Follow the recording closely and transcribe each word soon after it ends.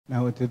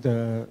Now it is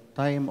the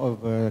time of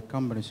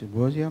company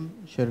symposium,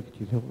 Shirkat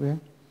UTOPIA.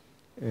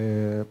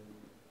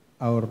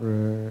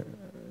 Our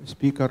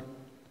speaker,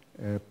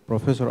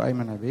 Professor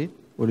Ayman Ebied,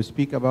 will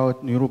speak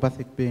about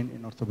neuropathic pain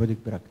in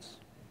orthopedic practice.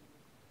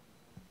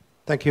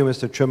 Thank you,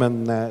 Mr.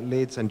 Chairman,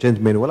 ladies and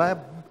gentlemen. Well,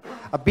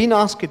 I've been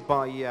asked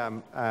by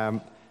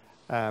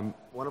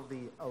one of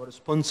our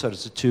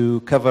sponsors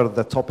to cover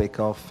the topic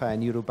of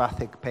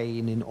neuropathic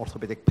pain in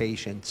orthopedic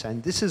patients.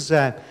 And this is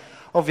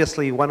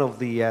obviously one of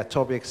the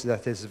topics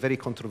that is very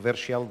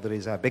controversial. There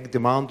is a big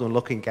demand on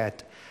looking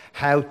at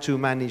how to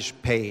manage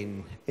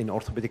pain in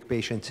orthopedic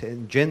patients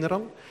in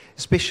general,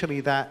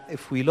 especially that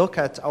if we look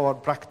at our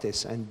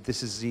practice, and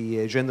this is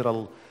the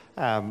general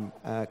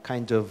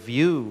kind of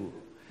view,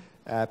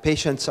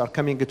 patients are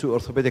coming to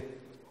orthopedic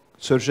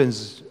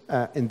surgeons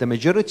in the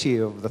majority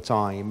of the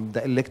time.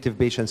 The elective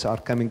patients are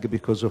coming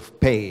because of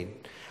pain.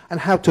 And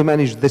how to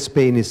manage this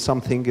pain is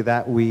something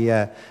that we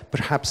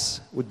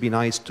perhaps would be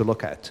nice to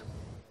look at.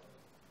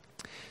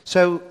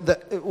 So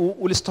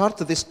we'll start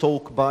this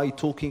talk by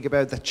talking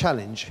about the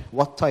challenge.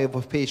 What type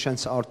of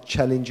patients are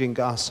challenging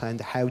us and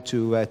how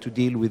to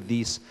deal with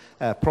these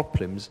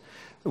problems.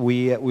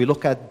 We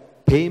look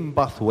at pain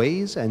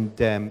pathways and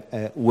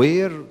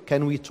where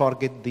can we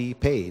target the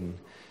pain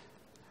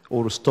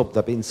or stop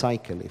the pain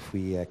cycle if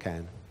we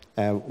can.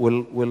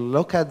 We'll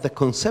look at the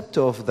concept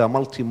of the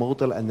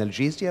multimodal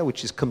analgesia,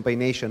 which is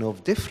combination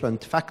of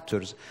different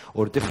factors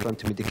or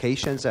different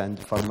medications and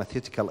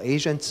pharmaceutical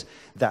agents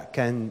that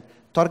can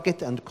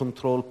target and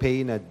control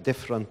pain at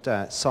different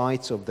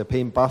sites of the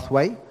pain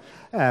pathway.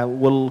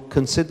 We'll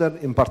consider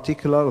in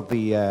particular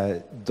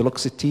the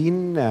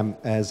duloxetine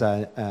as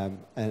an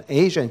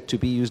agent to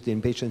be used in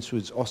patients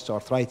with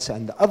osteoarthritis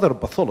and other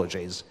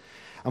pathologies.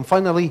 And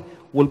finally,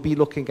 we'll be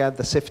looking at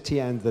the safety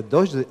and the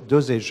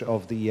dosage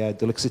of the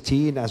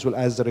duloxetine, as well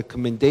as the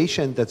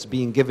recommendation that's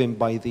being given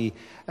by the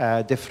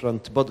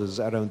different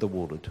bodies around the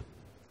world.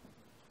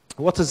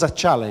 What is the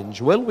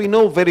challenge? Well, we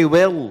know very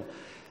well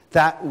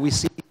that we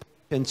see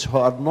patients who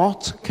are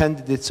not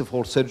candidates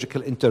for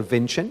surgical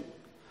intervention.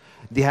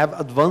 They have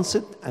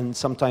advanced and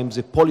sometimes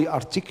a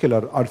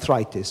polyarticular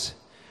arthritis.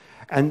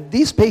 And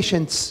these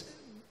patients,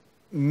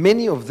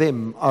 many of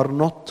them are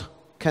not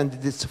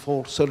candidates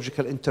for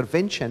surgical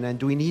intervention,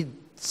 and we need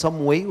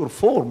some way or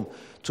form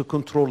to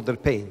control their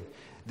pain.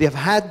 They have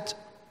had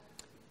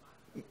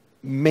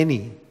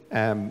many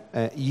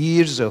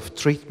years of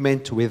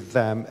treatment with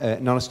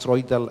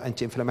non-steroidal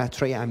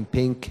anti-inflammatory and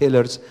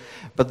painkillers,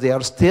 but they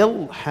are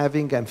still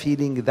having and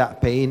feeling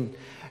that pain,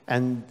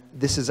 and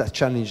this is a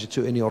challenge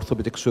to any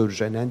orthopedic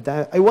surgeon. And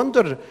I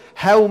wonder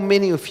how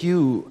many of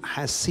you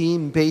have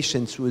seen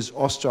patients with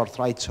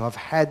osteoarthritis who have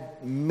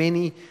had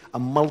many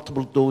and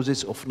multiple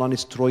doses of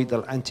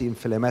non-steroidal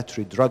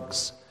anti-inflammatory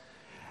drugs,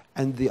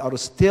 and they are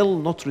still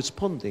not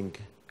responding,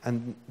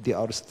 and they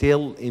are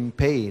still in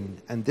pain,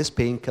 and this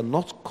pain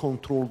cannot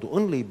controlled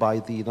only by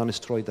the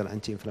non-steroidal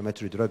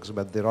anti-inflammatory drugs,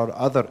 but there are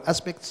other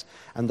aspects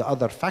and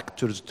other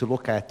factors to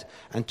look at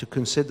and to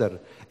consider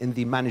in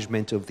the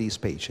management of these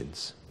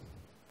patients.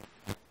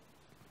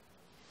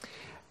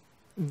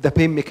 The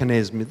pain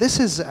mechanism. This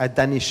is a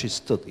Danish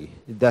study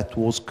that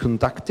was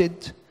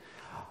conducted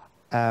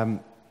to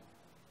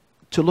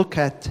look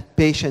at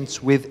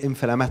patients with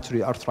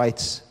inflammatory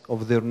arthritis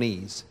of their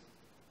knees.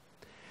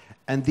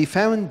 And they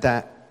found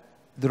that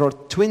there are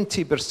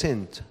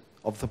 20%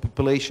 of the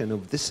population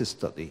of this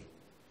study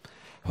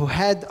who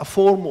had a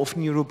form of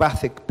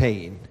neuropathic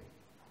pain.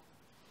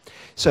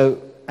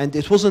 So, and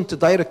it wasn't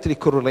directly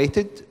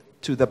correlated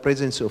to the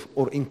presence of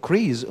or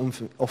increase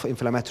of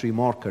inflammatory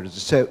markers.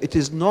 So it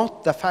is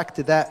not the fact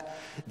that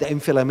the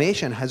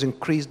inflammation has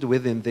increased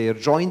within their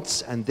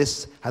joints and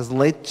this has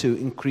led to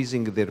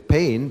increasing their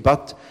pain,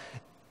 but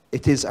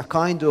it is a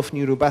kind of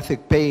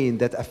neuropathic pain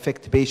that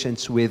affects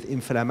patients with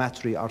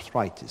inflammatory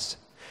arthritis,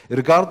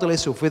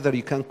 regardless of whether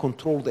you can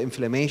control the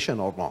inflammation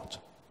or not.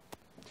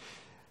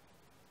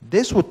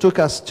 This would take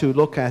us to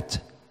look at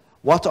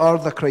what are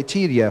the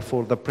criteria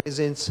for the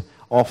presence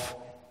of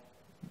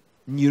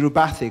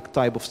neuropathic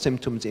type of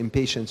symptoms in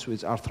patients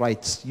with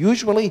arthritis.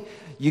 Usually,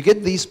 you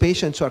get these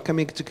patients who are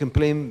coming to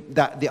complain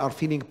that they are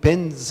feeling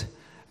pains,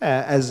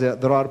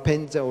 there are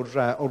pins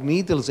or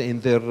needles in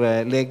their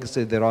legs.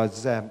 There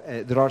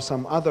are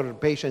some other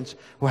patients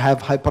who have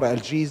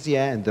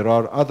hyperalgesia, and there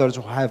are others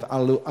who have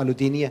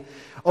allodynia.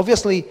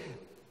 Obviously,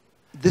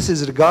 this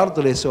is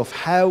regardless of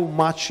how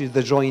much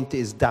the joint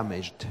is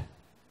damaged.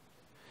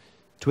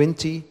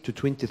 20 to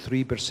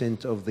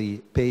 23% of the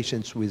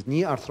patients with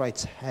knee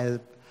arthritis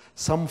have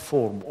some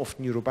form of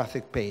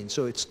neuropathic pain.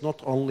 So it's not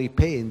only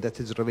pain that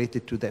is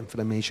related to the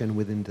inflammation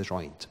within the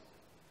joint.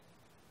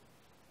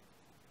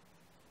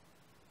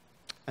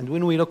 And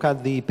when we look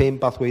at the pain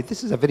pathway,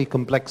 this is a very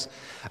complex.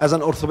 As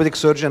an orthopedic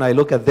surgeon, I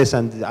look at this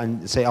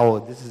and say, oh,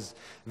 this is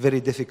very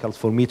difficult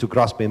for me to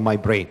grasp in my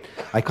brain.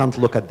 I can't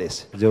look at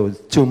this, it's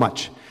too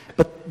much.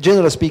 But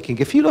generally speaking,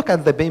 if you look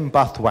at the pain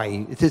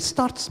pathway, it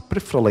starts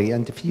peripherally,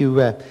 and if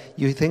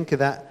you think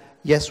that,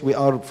 yes, we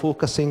are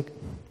focusing,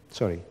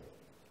 sorry,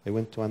 I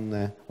went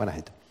one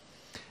ahead.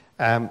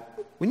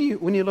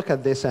 when you look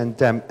at this,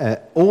 and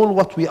all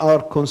what we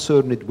are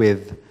concerned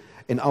with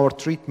in our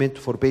treatment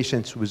for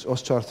patients with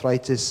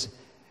osteoarthritis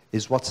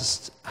is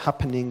what's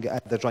happening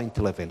at the joint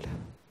level.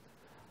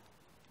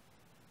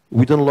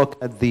 We don't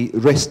look at the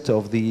rest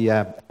of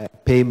the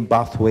pain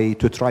pathway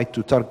to try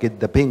to target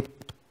the pain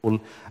control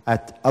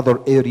at other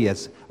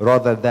areas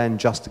rather than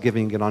just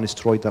giving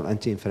non-steroidal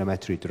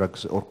anti-inflammatory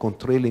drugs or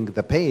controlling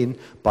the pain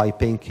by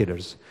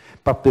painkillers.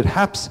 But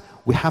perhaps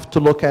we have to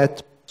look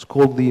at what's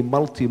called the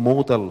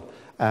multimodal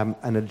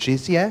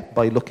analgesia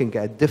by looking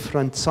at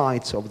different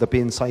sides of the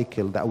pain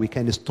cycle that we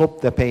can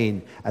stop the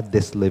pain at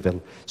this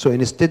level. So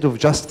instead of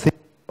just thinking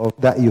of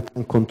that, you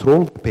can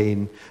control the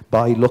pain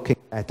by looking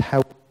at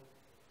how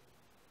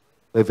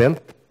level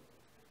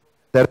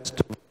the rest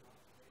of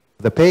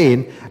the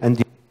pain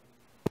and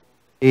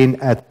pain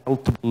at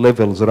multiple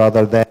levels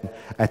rather than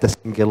at a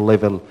single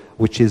level,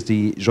 which is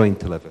the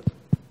joint level.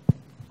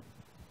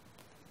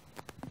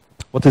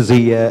 What is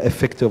the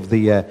effect of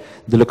the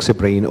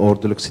duloxetine or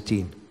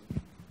duloxetine?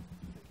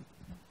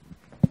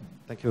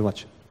 Thank you very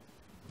much.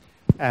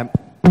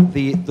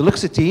 The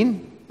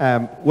duloxetine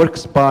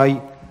works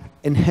by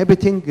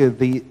inhibiting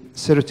the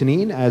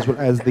serotonin as well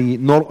as the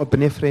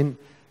norepinephrine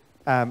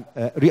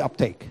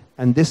reuptake.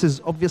 And this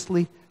is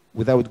obviously,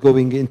 without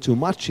going into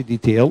much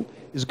detail,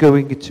 is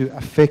going to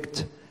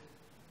affect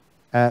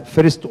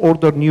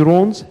first-order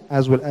neurons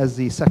as well as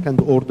the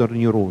second-order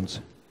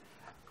neurons.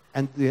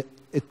 And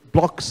it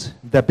blocks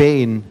the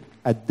pain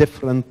at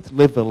different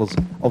levels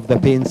of the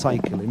pain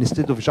cycle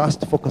instead of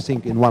just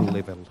focusing in one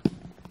level.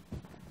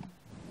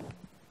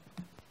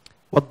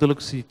 What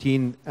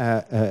duloxetine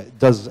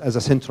does as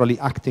a centrally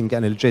acting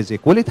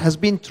analgesic? Well, it has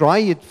been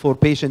tried for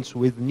patients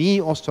with knee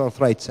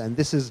osteoarthritis, and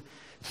this is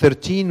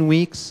 13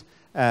 weeks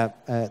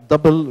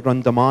double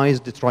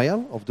randomized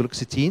trial of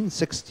duloxetine,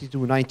 60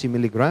 to 90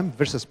 milligram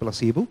versus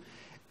placebo,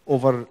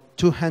 over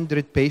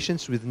 200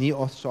 patients with knee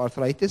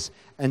osteoarthritis,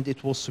 and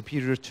it was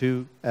superior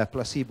to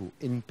placebo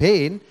in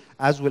pain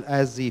as well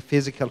as the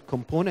physical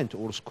component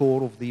or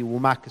score of the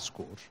WOMAC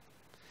score.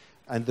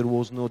 And there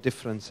was no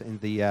difference in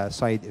the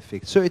side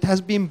effects. So it has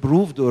been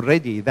proved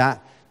already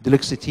that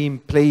duloxetine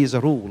plays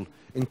a role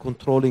in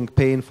controlling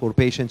pain for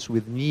patients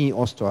with knee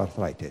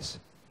osteoarthritis.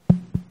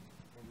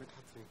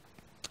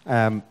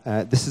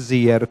 This is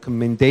the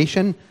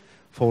recommendation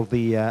for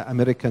the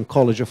American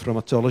College of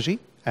Rheumatology,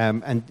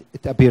 and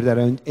it appeared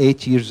around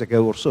 8 years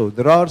ago or so.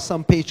 There are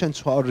some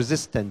patients who are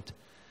resistant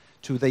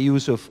to the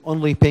use of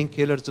only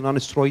painkillers,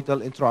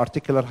 non-steroidal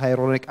intra-articular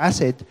hyaluronic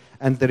acid,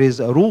 and there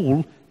is a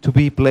rule to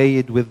be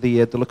played with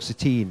the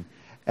duloxetine.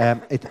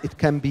 It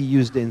can be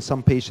used in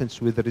some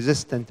patients with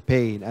resistant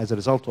pain as a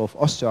result of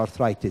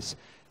osteoarthritis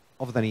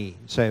of the knee.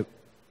 So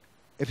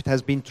if it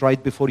has been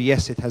tried before,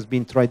 yes, it has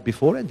been tried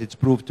before, and it's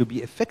proved to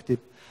be effective.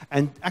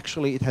 And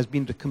actually, it has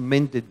been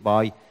recommended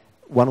by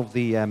one of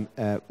the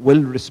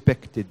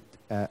well-respected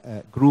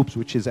groups,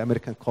 which is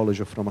American College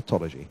of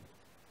Rheumatology.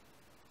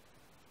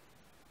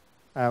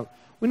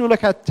 When we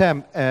look at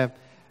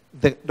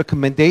the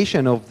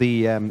recommendation of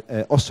the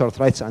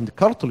osteoarthritis and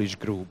cartilage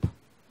group,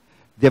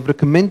 they've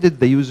recommended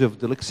the use of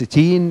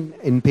duloxetine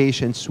in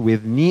patients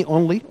with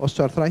knee-only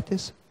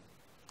osteoarthritis.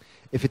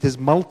 If it is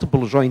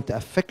multiple joint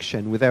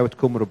affection without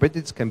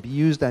comorbidities, can be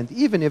used, and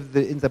even if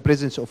in the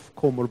presence of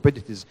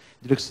comorbidities,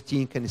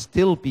 duloxetine can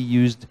still be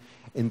used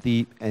in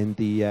the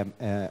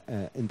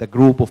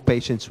group of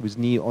patients with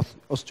knee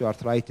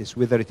osteoarthritis,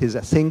 whether it is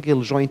a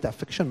single joint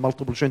affection,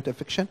 multiple joint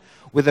affection,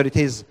 whether it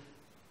is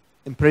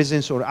in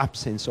presence or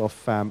absence of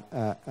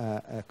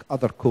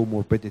other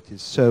comorbidities.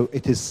 So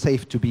it is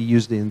safe to be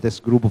used in this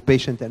group of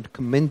patients and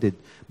recommended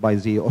by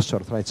the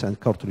osteoarthritis and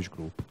cartilage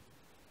group.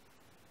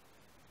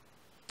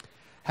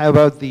 How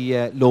about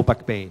the low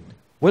back pain?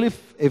 Well,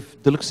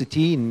 if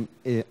duloxetine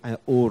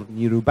or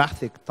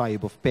neuropathic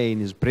type of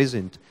pain is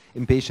present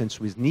in patients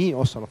with knee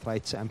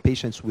osteoarthritis and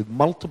patients with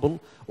multiple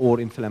or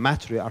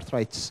inflammatory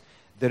arthritis,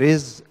 there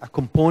is a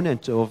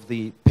component of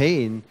the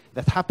pain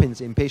that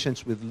happens in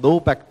patients with low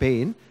back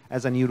pain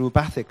as a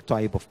neuropathic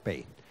type of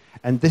pain.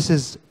 And this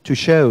is to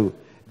show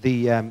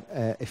the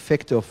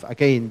effect of,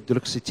 again,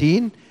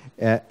 duloxetine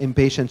in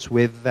patients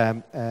with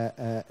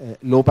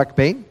low back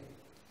pain.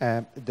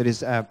 There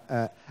is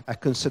a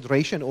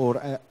consideration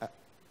or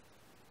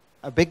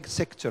a big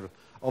sector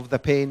of the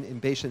pain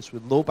in patients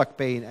with low back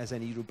pain as a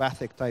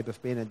neuropathic type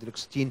of pain, and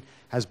duloxetine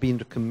has been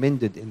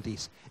recommended in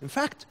these. In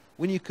fact,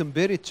 when you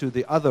compare it to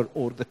the other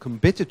or the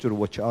competitor,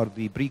 which are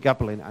the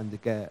pregabalin and the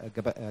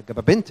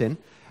gabapentin,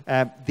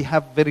 they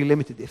have very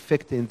limited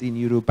effect in the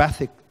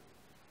neuropathic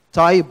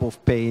type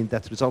of pain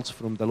that results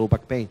from the low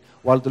back pain,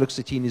 while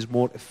duloxetine is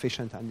more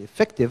efficient and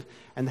effective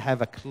and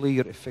have a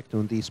clear effect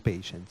on these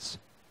patients.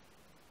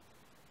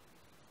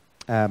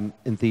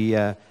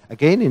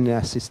 Again, in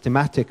a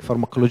systematic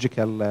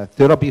pharmacological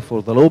therapy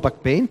for the low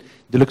back pain,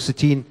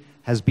 duloxetine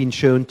has been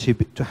shown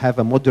to have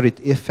a moderate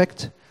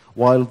effect,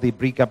 while the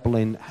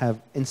pregabalin have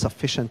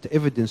insufficient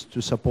evidence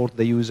to support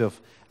the use of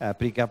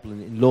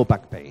pregabalin in low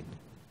back pain.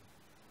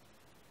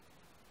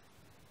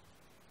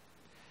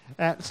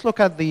 Let's look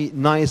at the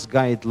NICE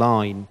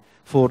guideline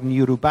for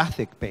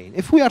neuropathic pain.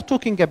 If we are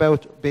talking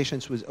about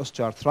patients with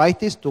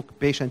osteoarthritis,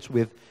 patients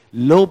with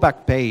low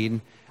back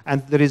pain,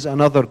 and there is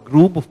another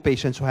group of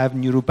patients who have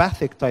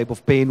neuropathic type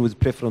of pain with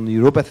peripheral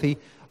neuropathy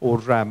or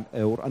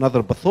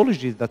another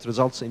pathology that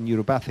results in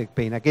neuropathic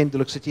pain. Again,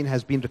 duloxetine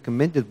has been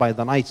recommended by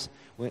the NICE.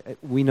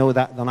 We know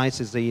that the NICE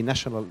is the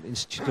National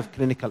Institute of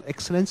Clinical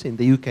Excellence in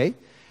the UK,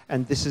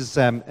 and this is,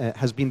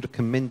 has been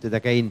recommended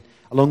again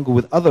along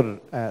with other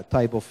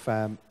type of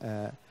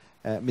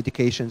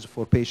medications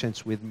for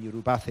patients with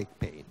neuropathic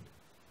pain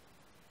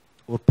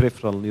or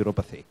peripheral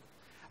neuropathy.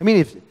 I mean,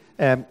 if,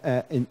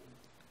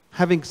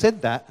 having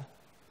said that,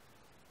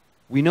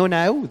 we know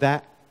now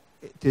that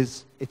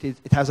it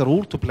has a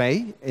role to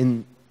play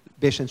in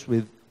patients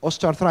with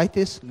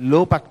osteoarthritis,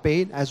 low back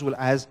pain, as well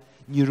as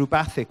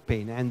neuropathic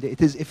pain, and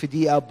it is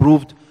FDA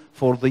approved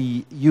for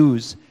the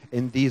use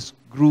in this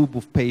group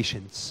of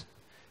patients.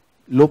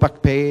 Low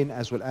back pain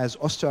as well as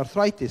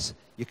osteoarthritis,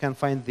 you can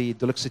find the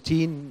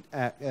duloxetine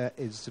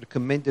is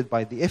recommended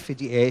by the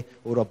FDA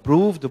or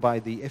approved by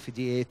the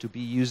FDA to be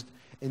used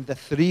in the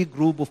three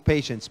group of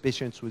patients: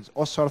 patients with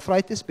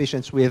osteoarthritis,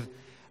 patients with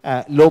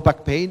low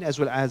back pain, as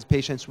well as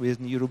patients with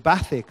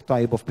neuropathic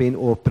type of pain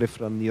or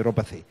peripheral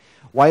neuropathy.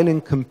 While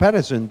in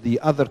comparison, the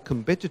other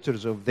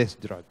competitors of this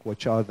drug,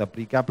 which are the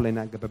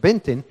pregabalin and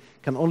gabapentin,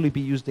 can only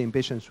be used in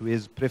patients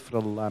with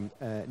peripheral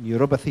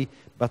neuropathy,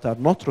 but are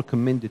not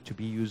recommended to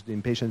be used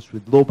in patients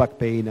with low back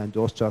pain and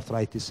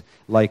osteoarthritis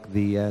like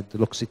the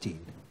duloxetine.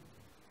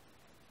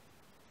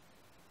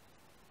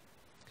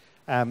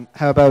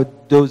 How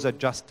about dose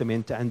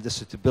adjustment and the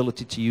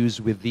suitability to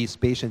use with these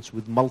patients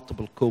with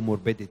multiple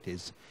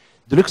comorbidities?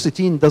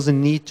 Duloxetine doesn't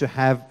need to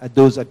have a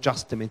dose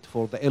adjustment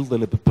for the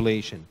elderly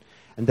population.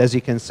 And as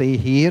you can see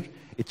here,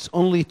 it's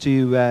only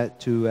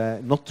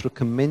not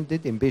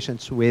recommended in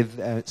patients with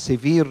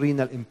severe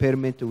renal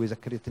impairment with a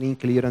creatinine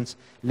clearance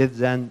less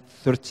than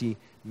 30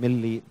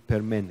 milli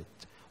per minute.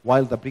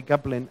 While the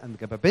pregabalin and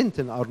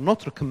gabapentin are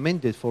not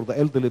recommended for the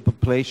elderly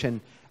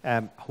population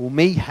who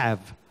may have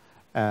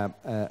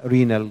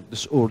renal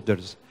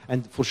disorders.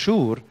 And for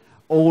sure,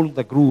 all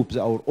the groups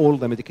or all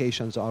the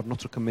medications are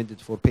not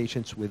recommended for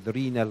patients with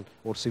renal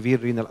or severe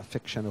renal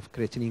affection of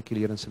creatinine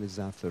clearance less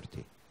than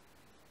 30.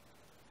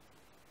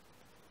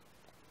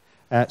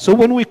 So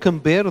when we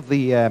compare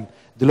the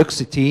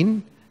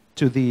duloxetine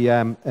to the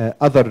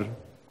other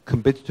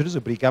competitors,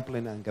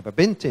 pregabalin and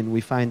gabapentin,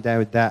 we find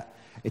out that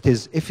it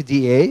is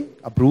FDA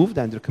approved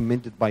and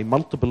recommended by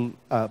multiple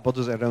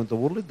bodies around the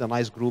world, the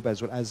NICE group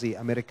as well as the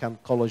American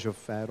College of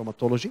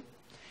Rheumatology.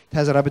 It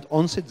has a rapid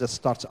onset that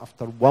starts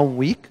after 1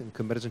 week in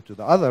comparison to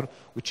the other,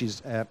 which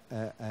is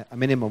a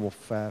minimum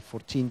of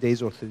 14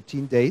 days or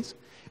 13 days.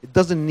 It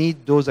doesn't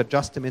need dose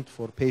adjustment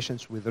for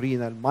patients with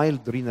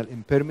mild renal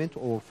impairment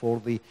or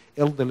for the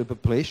elderly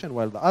population,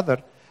 while the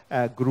other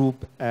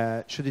group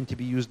shouldn't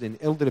be used in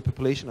elderly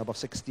population above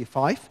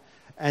 65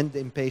 and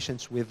in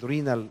patients with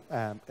renal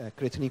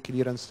creatinine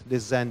clearance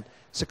less than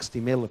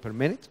 60 ml per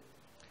minute.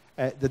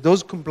 The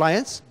dose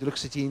compliance,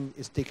 duloxetine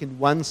is taken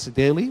once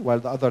daily, while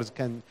the others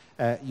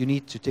you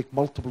need to take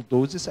multiple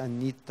doses and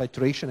need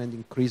titration and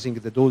increasing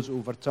the dose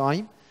over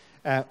time.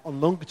 On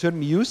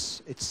long-term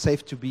use, it's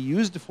safe to be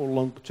used for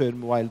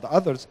long-term, while the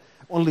others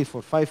only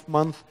for 5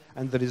 months,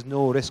 and there is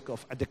no risk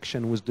of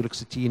addiction with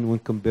duloxetine when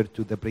compared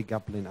to the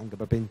pregabalin and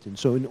gabapentin.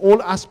 So in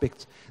all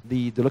aspects,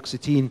 the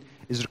duloxetine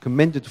is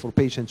recommended for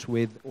patients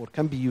with, or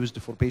can be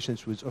used for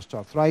patients with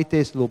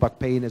osteoarthritis, low back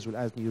pain, as well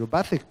as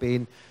neuropathic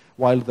pain,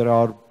 while there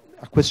are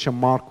a question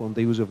mark on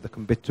the use of the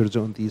competitors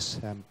on these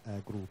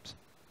groups.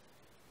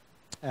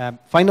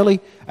 Finally,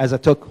 as a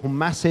take-home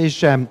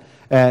message,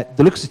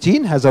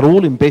 duloxetine has a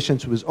role in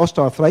patients with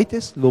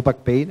osteoarthritis, low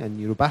back pain, and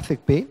neuropathic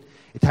pain.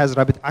 It has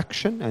rapid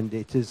action, and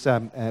it is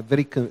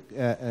very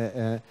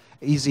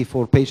easy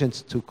for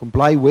patients to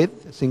comply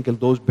with, a single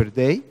dose per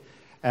day.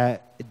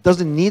 It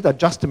doesn't need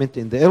adjustment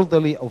in the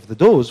elderly of the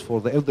dose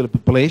for the elderly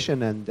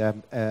population, and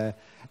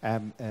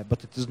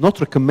but it is not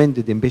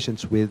recommended in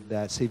patients with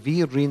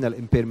severe renal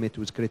impairment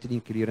with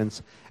creatinine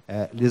clearance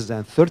less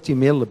than 30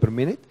 ml per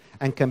minute,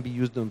 and can be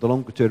used on the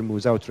long term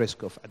without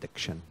risk of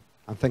addiction.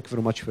 And thank you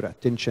very much for your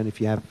attention. If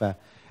you have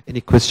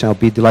any question, I'll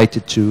be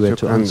delighted to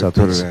answer.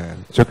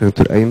 Shukran,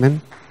 Dr. Ayman.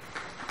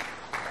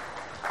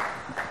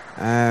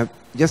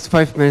 Just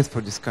 5 minutes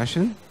for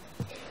discussion.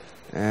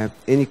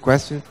 Any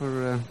question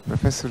for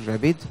Professor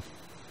Ebied?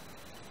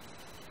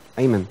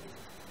 Ayman,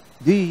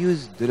 do you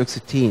use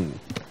duloxetine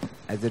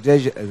as a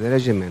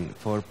regimen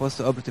for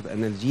post-operative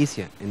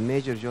analgesia in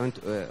major joint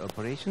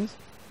operations?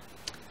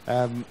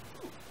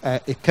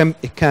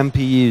 It can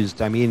be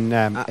used. I mean,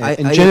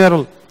 in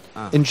general,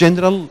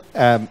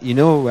 you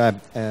know,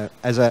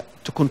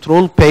 to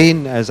control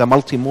pain as a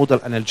multimodal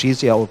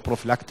analgesia or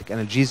prophylactic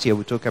analgesia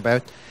we talk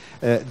about,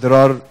 there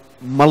are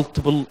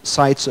multiple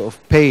sites of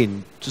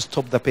pain to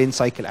stop the pain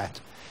cycle at.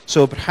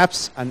 So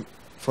perhaps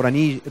for a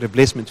knee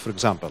replacement, for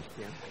example,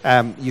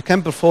 you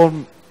can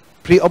perform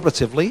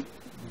pre-operatively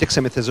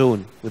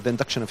dexamethasone with the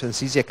induction of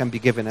anesthesia can be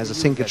given as a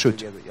single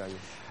shoot.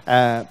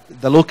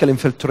 The local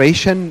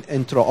infiltration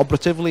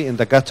intraoperatively in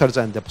the gutters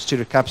and the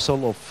posterior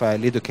capsule of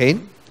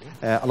lidocaine.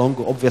 Along,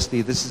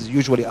 obviously, this is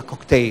usually a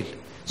cocktail.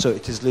 So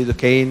it is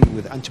lidocaine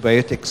with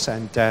antibiotics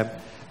and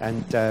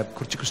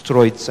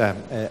corticosteroids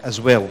as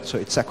well. So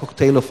it's a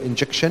cocktail of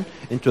injection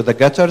into the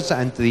gutters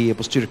and the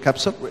posterior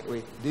capsule.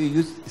 Wait. Do you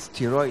use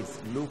steroids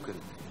local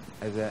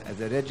as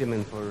a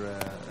regimen for?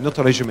 Not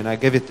a regimen. I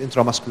give it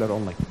intramuscular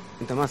only.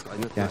 Intramuscular.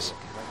 Not Yes.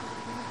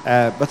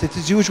 But it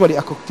is usually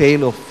a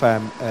cocktail of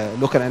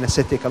local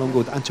anesthetic along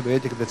with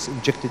antibiotic that's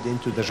injected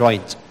into the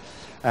joint.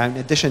 In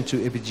addition to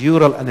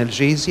epidural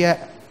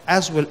analgesia,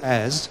 as well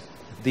as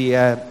the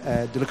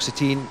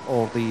duloxetine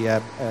or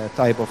the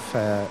type of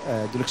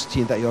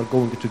duloxetine that you are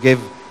going to give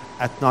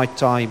at night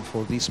time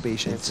for these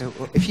patients.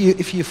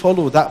 If you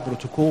follow that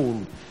protocol,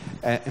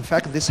 in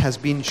fact, this has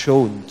been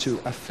shown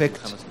to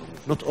affect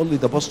not only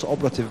the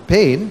post-operative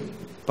pain,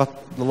 but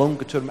the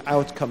longer-term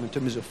outcome in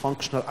terms of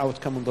functional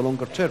outcome in the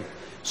longer term.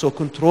 So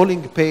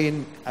controlling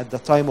pain at the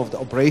time of the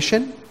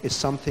operation is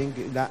something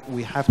that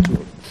we have to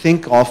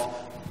think of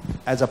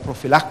as a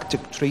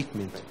prophylactic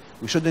treatment.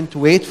 We shouldn't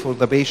wait for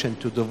the patient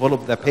to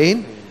develop the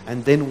pain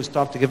and then we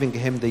start giving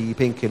him the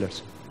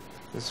painkillers.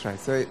 That's right.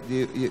 So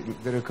the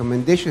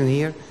recommendation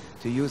here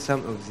to use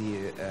some of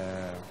the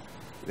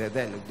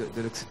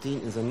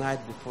duloxetine in the night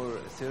before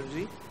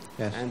surgery,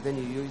 Yes. and then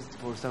you use it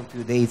for some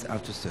few days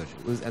after surgery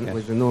with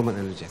Yes. the normal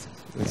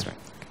analgesics. That's right.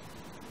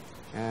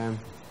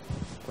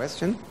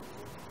 Question?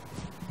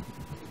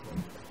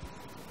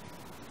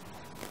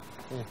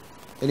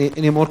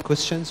 Any more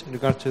questions in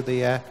regard to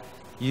the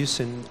use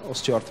in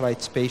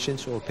osteoarthritis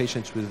patients or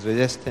patients with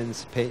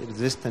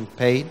resistant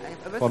pain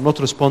or not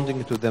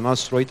responding to the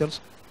non-steroidals?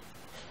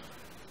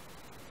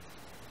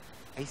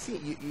 I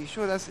see you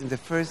showed us in the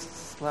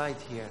first slide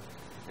here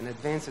an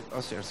advanced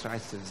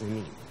osteoarthritis of the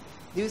knee.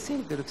 Do you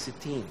think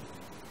duloxetine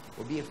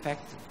will be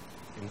effective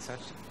in such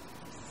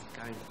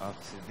kind of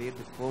severe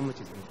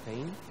deformities and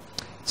pain?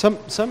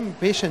 Some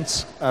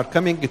patients are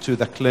coming to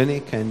the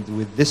clinic and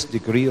with this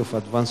degree of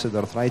advanced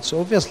arthritis,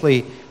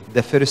 obviously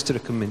the first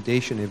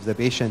recommendation if the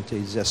patient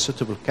is a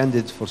suitable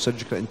candidate for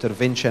surgical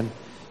intervention,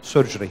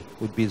 surgery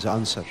would be the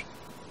answer.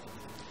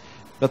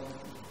 But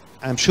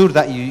I'm sure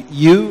that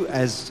you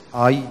as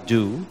I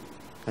do,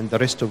 and the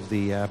rest of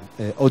the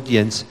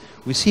audience,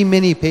 we see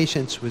many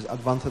patients with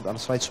advanced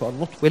arthritis who are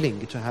not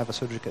willing to have a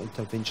surgical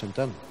intervention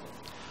done.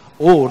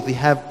 Or they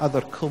have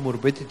other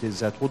comorbidities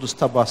that would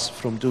stop us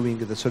from doing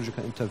the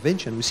surgical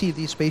intervention. We see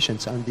these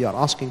patients and they are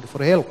asking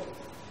for help.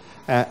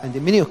 And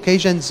in many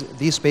occasions,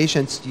 these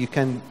patients, you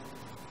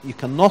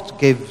cannot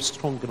give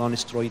strong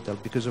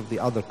non-steroidal because of the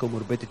other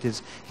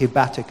comorbidities,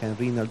 hepatic and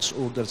renal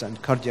disorders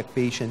and cardiac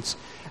patients.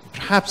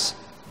 Perhaps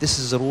this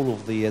is the role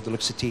of the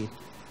duloxetine.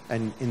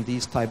 And in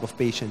these type of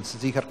patients,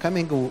 they are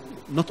coming,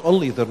 not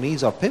only their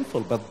knees are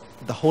painful, but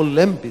the whole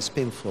limb is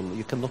painful.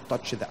 You cannot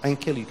touch the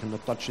ankle, you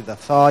cannot touch the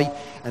thigh,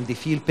 and they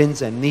feel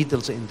pins and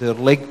needles in their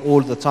leg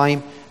all the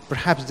time.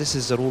 Perhaps this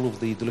is the role of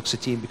the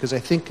duloxetine, because I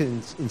think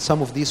in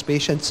some of these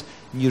patients,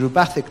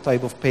 neuropathic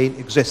type of pain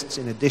exists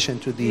in addition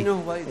to the... Do you know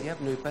why they have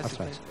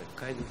neuropathic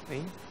kind of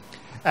pain?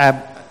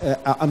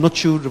 I'm not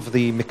sure of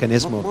the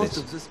mechanism of Most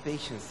this. of those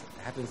patients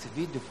having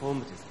severe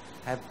deformities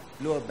have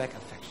lower back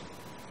affection.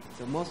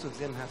 So most of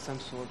them have some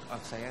sort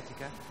of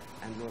sciatica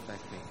and lower back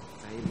pain.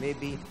 So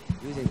maybe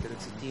using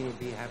duloxetine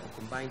will have a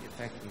combined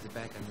effect in the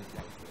back and the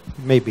leg.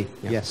 Maybe,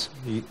 Yeah. yes.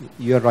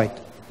 You're right.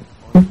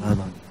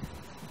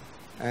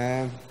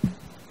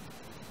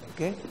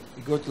 Okay,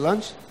 we go to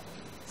lunch.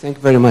 Thank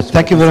you very much.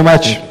 Thank you very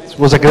much. It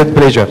was a great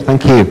pleasure.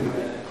 Thank you.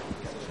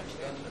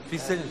 في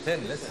سنة 10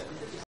 لسه